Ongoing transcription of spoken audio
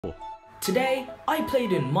Today, I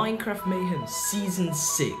played in Minecraft Mayhem Season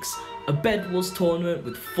 6, a BedWars tournament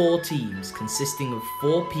with 4 teams, consisting of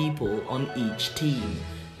 4 people on each team.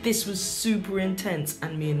 This was super intense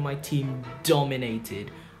and me and my team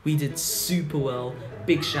dominated. We did super well,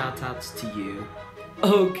 big shout outs to you.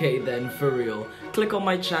 Okay then, for real, click on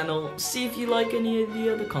my channel, see if you like any of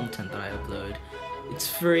the other content that I upload. It's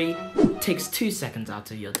free, takes 2 seconds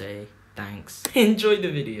out of your day, thanks. Enjoy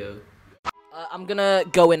the video. I'm gonna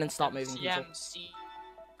go in and start moving people.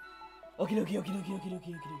 Okay.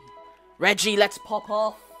 Regi, let's pop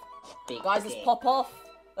off. Guys, let's pop off.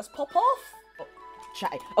 Let's pop off. Oh,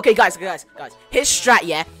 chat. Okay, guys. Here's strat,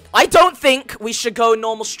 yeah. I don't think we should go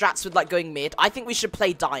normal strats with, like, going mid. I think we should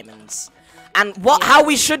play diamonds. And how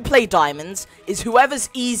we should play diamonds is whoever's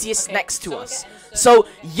easiest next to us. So,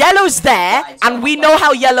 yellow's there, and we know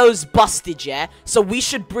how yellow's busted, yeah? So we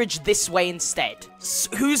should bridge this way instead.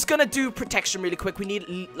 So, who's gonna do protection really quick? We need,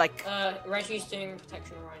 like... Regi's doing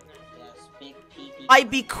protection right now. Yes, big PP.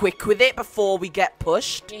 I'd be quick with it before we get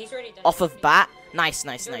pushed. Yeah, he's already done off of bat. Nice.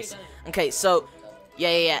 Okay, so...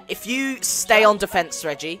 Yeah. If you stay on defense,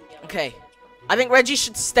 Regi. Okay. I think Regi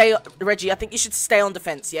should stay. Regi, I think you should stay on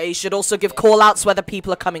defense. Yeah, you should also give call-outs whether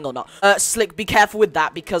people are coming or not. Slick, be careful with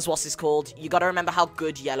that because what's this called? You gotta remember how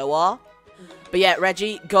good yellow are. But yeah,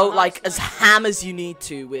 Regi, go like as ham as you need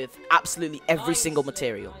to with absolutely every single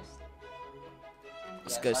material.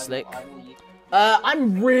 Let's go, Slick.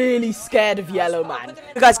 I'm really scared of yellow, man.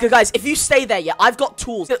 Good guys, if you stay there, yeah, I've got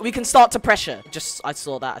tools. We can start to pressure. I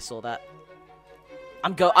saw that.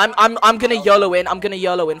 I'm gonna YOLO in. I'm gonna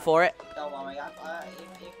YOLO in for it. Don't worry,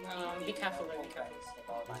 be careful.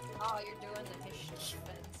 Oh, you're doing the hish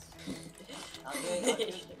fence.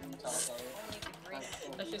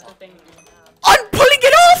 That's just the thing. I'm pulling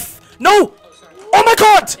it off! No! Oh my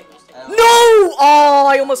god! No! Oh,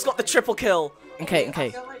 I almost got the triple kill. Okay.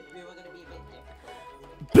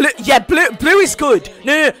 Blue is good.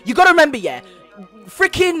 No, you gotta remember, yeah.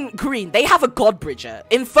 Freaking green, they have a god bridger.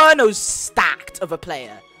 Inferno's stacked of a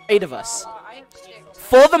player. 8 of us.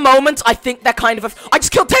 For the moment, I think they're kind of a... I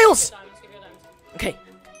just killed Tails! Okay.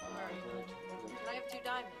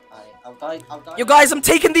 You guys, I'm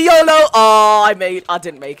taking the YOLO! Oh, I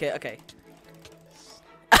didn't make it. Okay.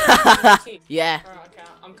 Yeah.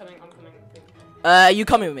 I'm coming. You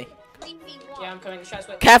coming with me? Yeah, I'm coming. Shaz,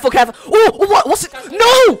 wait. Careful. Oh, what's it?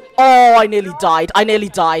 No! Oh, I nearly died.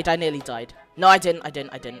 No, I didn't. Yeah,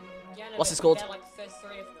 no, What's this called? like, there's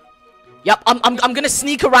 3 of them. Yep, I'm gonna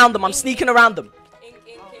sneak around them. I'm sneaking around them.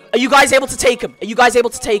 Are you guys able to take him? I don't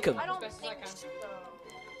think so.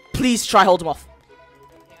 Please try hold him off.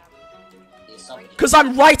 Because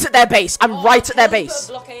I'm right at their base. Put a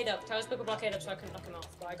blockade up. Tails put a blockade up so I couldn't knock him off.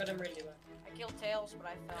 But I got him really well. I killed Tails, but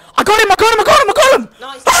I fell. I got him!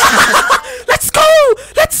 Nice. Let's go!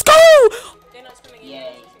 Janet's coming in.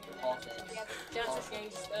 Yay. Janet's rushing in.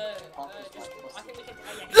 I think we can...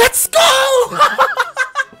 Let's go!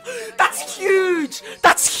 That's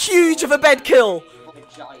huge of a bed kill.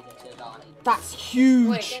 That's huge.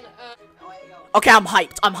 Wait, Okay, I'm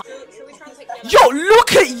hyped. should we try and take yellow? Yo,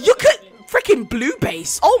 look at freaking blue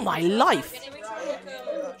base. Oh my life.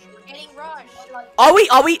 Getting rushed. Are we?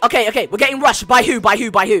 Okay. We're getting rushed. By who? Try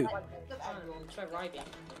Regi.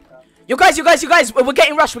 You guys. We're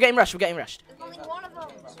getting rushed. There's only one of them.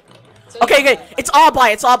 Okay. It's our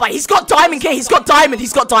buy. He's got diamond, He's got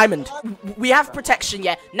diamond. We have protection,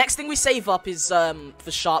 yeah. Next thing we save up is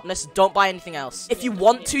for sharpness. Don't buy anything else. If you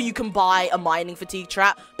want to, you can buy a mining fatigue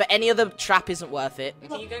trap, but any other trap isn't worth it.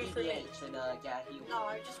 Are you going through me?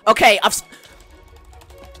 Okay,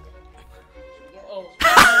 Oh.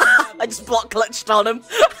 I just block clutched on him.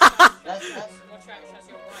 Watch out, Shaz, you're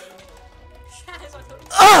right.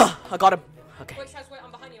 Shaz, I got him. Okay. Wait, Shaz, wait,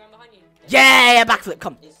 I'm behind you. Yeah, backflip,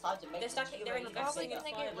 come. They're stacking, they're investing in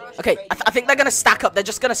fire. Okay, I think they're gonna stack up. They're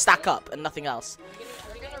just gonna stack up and nothing else.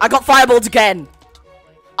 I got fireballed again.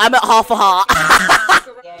 I'm at half a heart.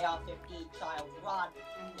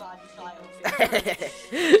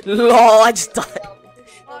 Lol, I just died.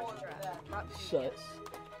 Shut.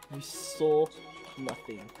 You saw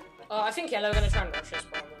nothing. I think yellow are gonna try and rush us,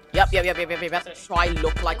 probably. Yep. Try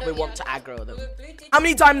look like we want to aggro them. How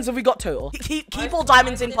many diamonds have we got total? Keep all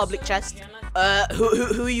diamonds in public chest.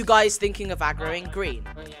 Who are you guys thinking of aggroing? Green.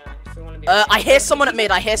 Oh, yeah, if we wanna be I hear someone at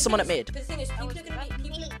mid. The thing is, people are gonna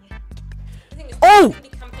be Oh!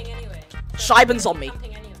 camping anyway. Shiban's on me.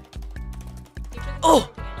 Camping anyway. Oh!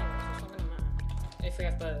 If we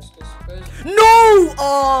have burst, No!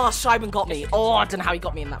 Oh, Shiban got me. Oh, I don't know how he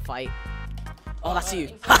got me in that fight. Oh, that's you.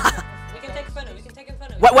 We can take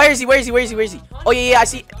Inferno. Where is he? Oh, yeah, I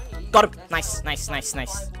see. Got him. Nice.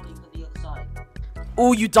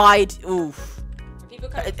 Oh, you died. Oof. People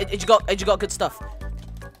can't. Did you got good stuff? I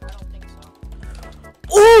don't think so.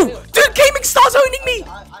 Oh, dude, Gaming Star's owning me.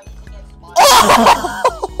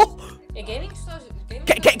 Oh! Yeah, gaming stars.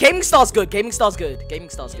 Gaming Star's good. Gaming Star's good. Gaming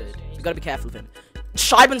Star's good. You gotta be careful of him.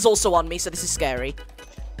 Scheiben's also on me, so this is scary.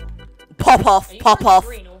 Pop off. Pop off.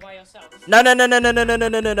 Green all by yourself? No.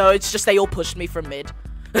 It's just they all pushed me from mid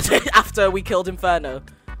after we killed Inferno.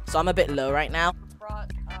 So I'm a bit low right now.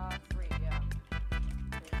 Brought 3, yeah.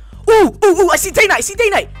 Ooh, I see Day Night.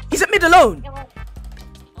 He's at mid alone.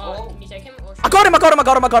 Oh, can you take him? Or I got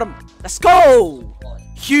him. Let's go.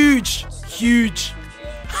 Huge.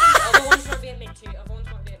 Other ones might be at mid too.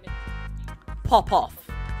 Pop off.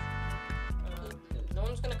 No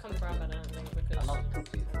one's gonna come grab it, I don't think,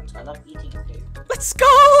 because I love eating food. Let's go.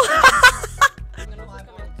 I'm gonna come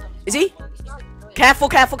in. Is he? Careful.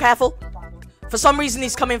 For some reason,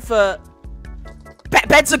 he's coming for...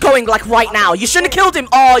 Beds are going, like, right now. You shouldn't have killed him.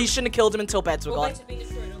 Oh, you shouldn't have killed him until beds were All gone. beds have been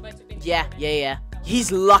destroyed, all beds have been Yeah. destroyed.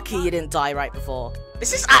 He's lucky he didn't die right before.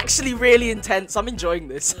 This is actually really intense. I'm enjoying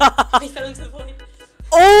this. He fell into the void.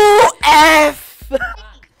 Oh, F!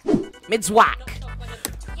 Mid's whack.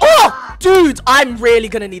 Oh, dude, I'm really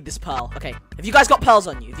gonna need this pearl. Okay, have you guys got pearls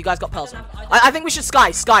on you? I think we should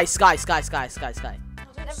sky. Everyone's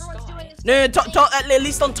doing this. No, at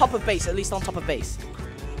least on top of base.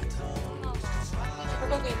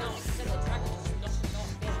 Probably not.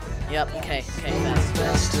 Yep. Okay.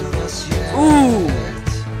 Fast. Ooh.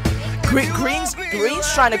 Green's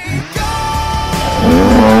trying to.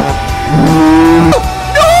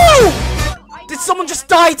 No! Did someone just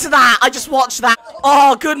die to that? I just watched that.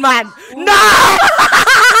 Oh, good man. No!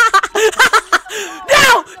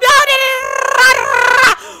 No!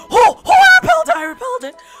 Oh, I repelled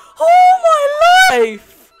it. Oh my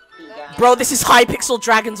life. Bro, this is Hypixel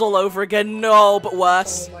Dragons all over again. No, but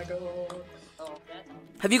worse. Oh my god.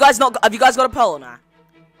 Have you guys got a pearl or not?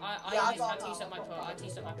 I teased up my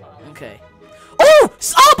pearl. Okay. Oh!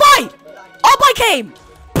 Alby came!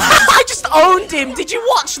 I just owned him. Did you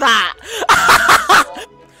watch that?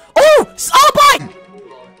 Oh!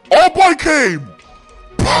 Alby came!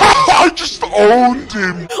 I just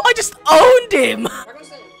owned him.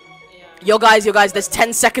 Yo guys, there's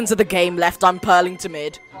 10 seconds of the game left. I'm pearling to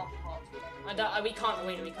mid. We can't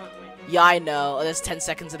win. Yeah, I know. There's 10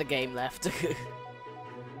 seconds of the game left.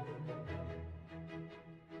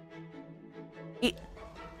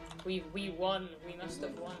 We won. We must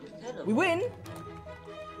have won. We win.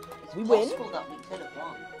 Possible that we could have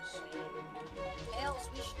won. Tails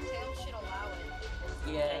should allow it.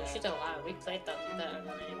 Yeah, you should allow it. We played that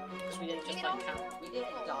because we didn't just like count. We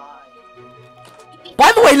didn't die.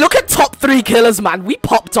 By the way, look at top 3 killers, man. We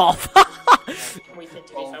popped off. We did,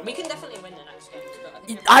 to be fair. We can definitely win the next game.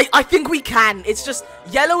 But I think we can. It's just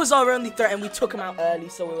yellow was our only threat, and we took him out early,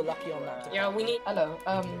 so we were lucky on that. yeah, we need. Hello,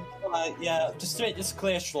 Yeah, just to make this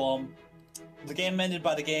clear, Shalom, the game ended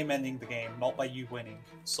by the game ending the game, not by you winning,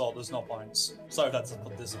 so there's no points. Sorry if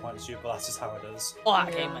that disappoints you, but that's just how it is. Oh,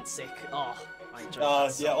 that game went sick. Oh, I enjoyed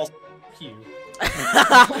that. Yeah, also, you.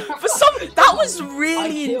 For some, that was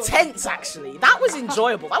really intense, actually. That was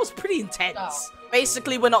enjoyable. That was pretty intense.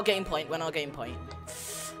 Basically, we're not getting point.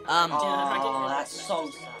 Oh, that's so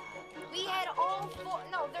sad. We had all 4.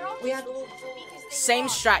 No, they're all. We had all 4. Same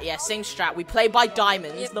strat, yeah, same strat. We play by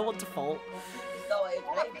diamonds. No one to fault. No, it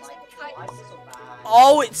played like twice so bad.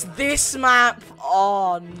 Oh, it's this map.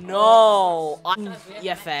 Oh no.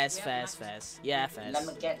 Yeah, fairs. Yeah, fairs. Let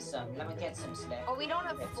me get some slip. Oh, we don't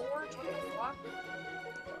have forge. What the fuck?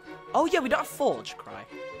 Oh yeah, we don't have forge, Cry.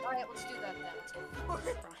 Alright, let's do that then.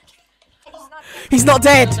 He's not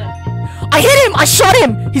dead. I hit him. I shot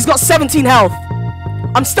him. He's got 17 health.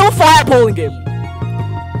 I'm still fireballing him.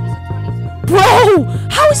 Bro,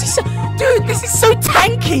 how is he so... Dude, this is so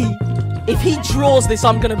tanky. If he draws this,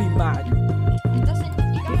 I'm gonna be mad. It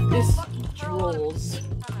doesn't. You gotta This fucking draws.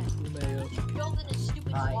 build in a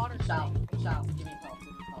stupid water Shao, thing. give me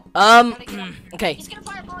pulse. Okay. He's gonna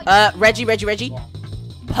fireball. Regi.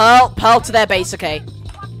 Pearl to their base, okay.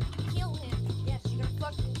 Kill him. Yes, you gotta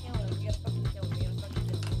fucking kill him. You gotta fucking kill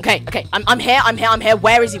him. Okay. I'm here.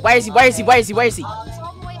 Where is he? He's all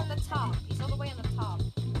the way on the top.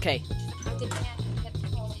 Okay.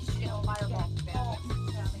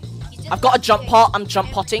 He's I've got a jump pot. I'm jump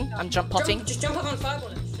potting. Just jump up on fireball.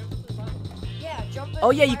 Yeah, jump in. Oh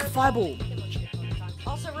yeah, you can fireball.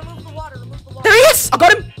 Also, remove the water. There he is! I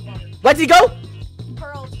got him! Where did he go?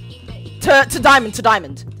 Pearl. To diamond.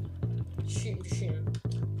 Shoot.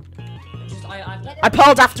 I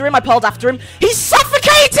pearled after him. He's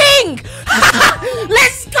suffocating!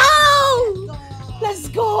 Let's go!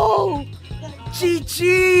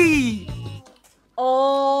 GG!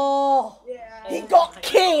 Oh, he got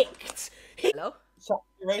kicked. Hello? So,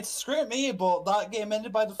 you're ready to scream at me, but that game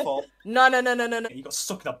ended by default. No. You got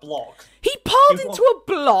stuck in a block. He pulled into a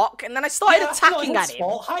block, and then I started attacking at him.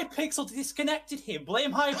 Hypixel disconnected him.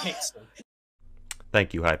 Blame Hypixel.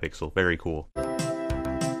 Thank you, Hypixel. Very cool.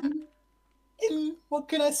 What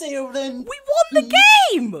can I say over then? We won the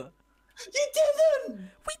game! You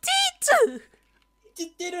didn't! We did! You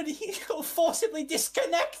didn't! He got forcibly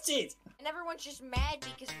disconnected! And everyone's just mad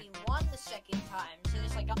because we won the second time. So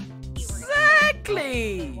it's like,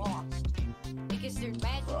 Exactly! lost. Because they're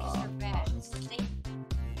mad because they're bad. It's the same.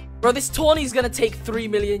 Bro, this tourney's gonna take 3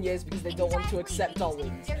 million years because they don't want to accept our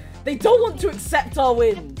wins. They don't want to accept our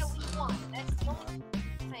wins! No, we won. That's the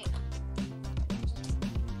thing.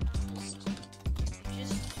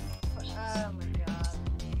 Just, oh my god.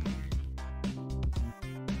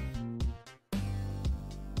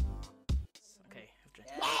 Okay.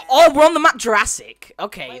 Oh, we're on the map Jurassic.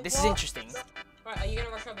 Okay, this is interesting. Right, are you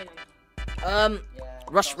gonna rush up in then?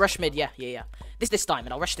 Rush mid, yeah. This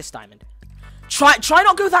diamond, I'll rush this diamond. Try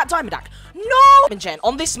not go that diamond act. No! Gen,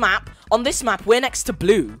 on this map, we're next to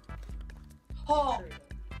blue. Oh,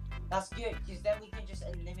 that's good, because then we can just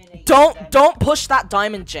eliminate them. Don't push that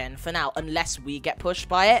diamond gen for now, unless we get pushed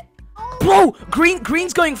by it. Bro,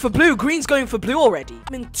 green's going for blue. Green's going for blue already.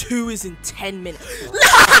 Diamond 2 is in 10 minutes.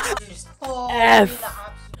 F.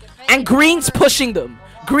 And green's pushing them.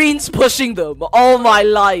 Green's pushing them. Oh my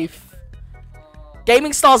life.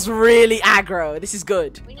 Gaming Star's really aggro. This is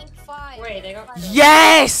good. We need 5. Wait, they got.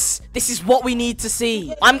 Yes! This is what we need to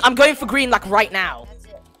see. I'm going for green like right now. That's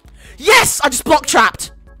it. Yes! I just block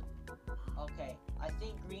trapped. Okay, I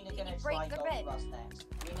think green are gonna break try the gold bed. rust next.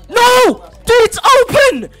 No! Dude, it's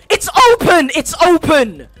open! It's open! It's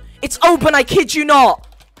open! It's open, I kid you not.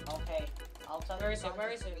 Okay, I'll tell you. Where is it?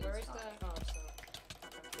 Where is it? Where is the? Oh,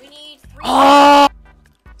 it's We need 3. Oh!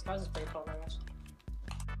 Spaz is pretty cool, I guess.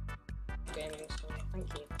 Gaming, so thank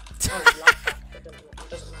you. Oh, laptop. It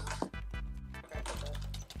doesn't matter.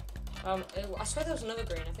 Okay, I swear there was another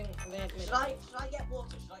green. I think. Should I get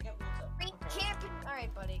water? Should I get water? Green camping.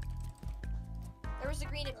 Alright, buddy. There was a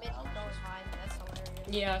green at mid. That was fine. That's hilarious.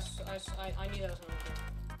 Yes, I knew there was another green.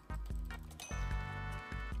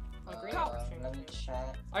 Oh, green. Let me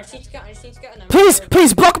check. I just need to get an.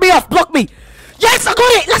 Please, block me off, block me! Yes, I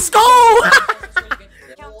got it! Let's go!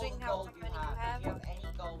 Counting how many you have. If you have any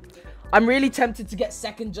gold, give it. I'm really tempted to get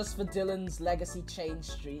second just for Dylan's legacy change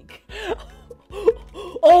streak.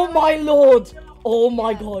 Oh my lord! Oh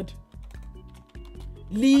my god.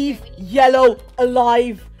 Leave yellow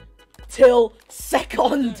alive till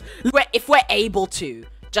second. If we're able to,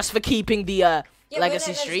 just for keeping the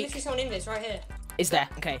legacy streak. There's someone in this right here. Is there?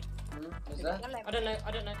 Okay. Is there? I don't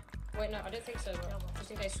know. Wait, no, I don't think so.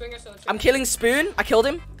 Just in case, swinger sword. I'm killing Spoon. I killed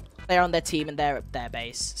him. They're on their team and they're at their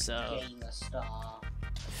base, so. Gamer star.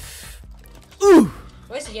 Ooh!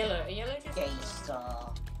 Where's the yellow? A yellow just. Gay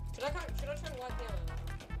star. Should I try and wipe the yellow?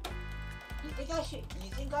 You think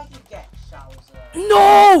I should get Shaz?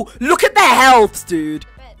 No! Look at their health, dude.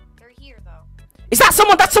 Bed. They're here though. Is that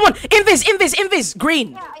someone? That's someone! Invis!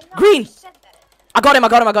 Green! Yeah, I know. Green! You said that. I got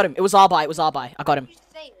him. It was our buy. I got him. You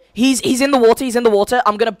say it. He's in the water.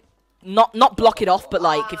 I'm gonna not block it off, but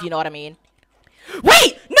like, if you know what I mean.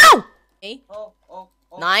 Wait! No! Oh.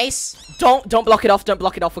 Nice. Don't block it off.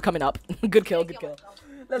 We're coming up. Good kill.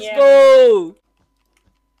 Let's Yeah. go!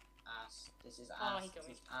 Ass. This is Oh, ass. he got This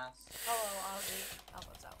me. is ass. Oh, I'll leave.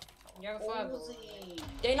 Elbows out. You have a fireball.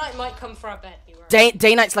 Ballsy. Day Knight might come for our bed. Beware.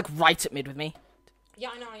 Day Knight's like right at mid with me. Yeah,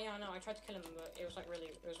 I know. I tried to kill him, but it was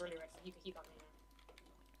really red. He got me.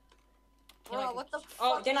 Bro, what the fuck?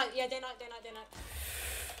 Oh, Day Knight. Yeah, Day Knight.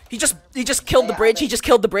 He just killed the bridge. He just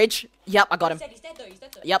killed the bridge. Yep, I got him. He's dead though.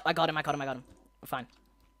 Yep, I got him. We're fine.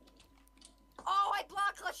 Oh, I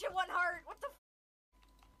block clutch at 1 heart. What the f?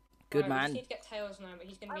 Good We man. just need to get tails now, but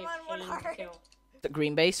he's gonna be I'm on a pain 1 to heart. kill. The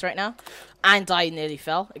green base right now. And I nearly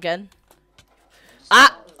fell again.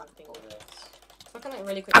 Ah! Fucking like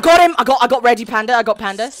really quick. I got him! I got Regi Panda. I got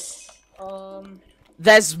Panda.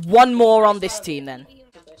 There's one more on this team then.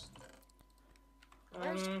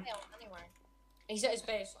 Where's Tail? Anywhere. He's at his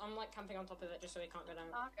base. I'm like camping on top of it just so he can't go down.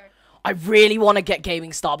 Oh, okay. I really want to get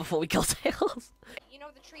Gaming Star before we kill Tails. You know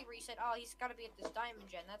the tree where you said, oh, he's gotta be at this diamond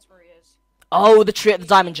gen. That's where he is. Oh, the tree at the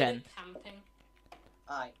diamond gen. Camping.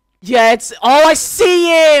 Aye. Yeah, it's. Oh, I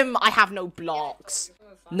see him! I have no blocks.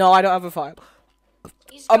 No, I don't have a fire.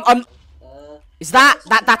 He's Is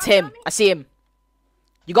that's him? I see him.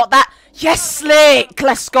 You got that? Yes, Slick!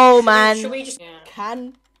 Let's go, man. Should we just? Yeah.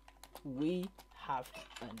 Can we have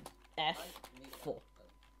an F for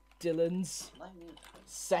Dylan's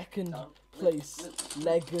second place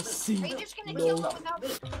legacy. Are you just gonna kill No. him without me?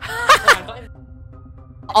 I got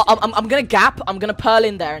him. I'm gonna gap. I'm gonna pearl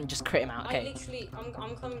in there and just crit him out. I Okay. literally, I'm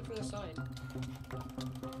coming from the side.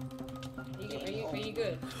 Are you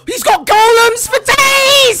good? He's got golems for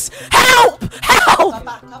days. Help! Help! Come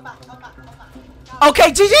back, come back, come back, come back.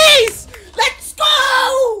 Okay, GG's. Let's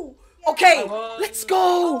go. Okay, Oh, let's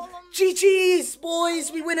go. GG's,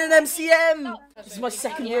 boys. We win an MCM. This is my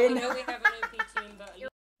second Yeah, I win. know we have an OP team, but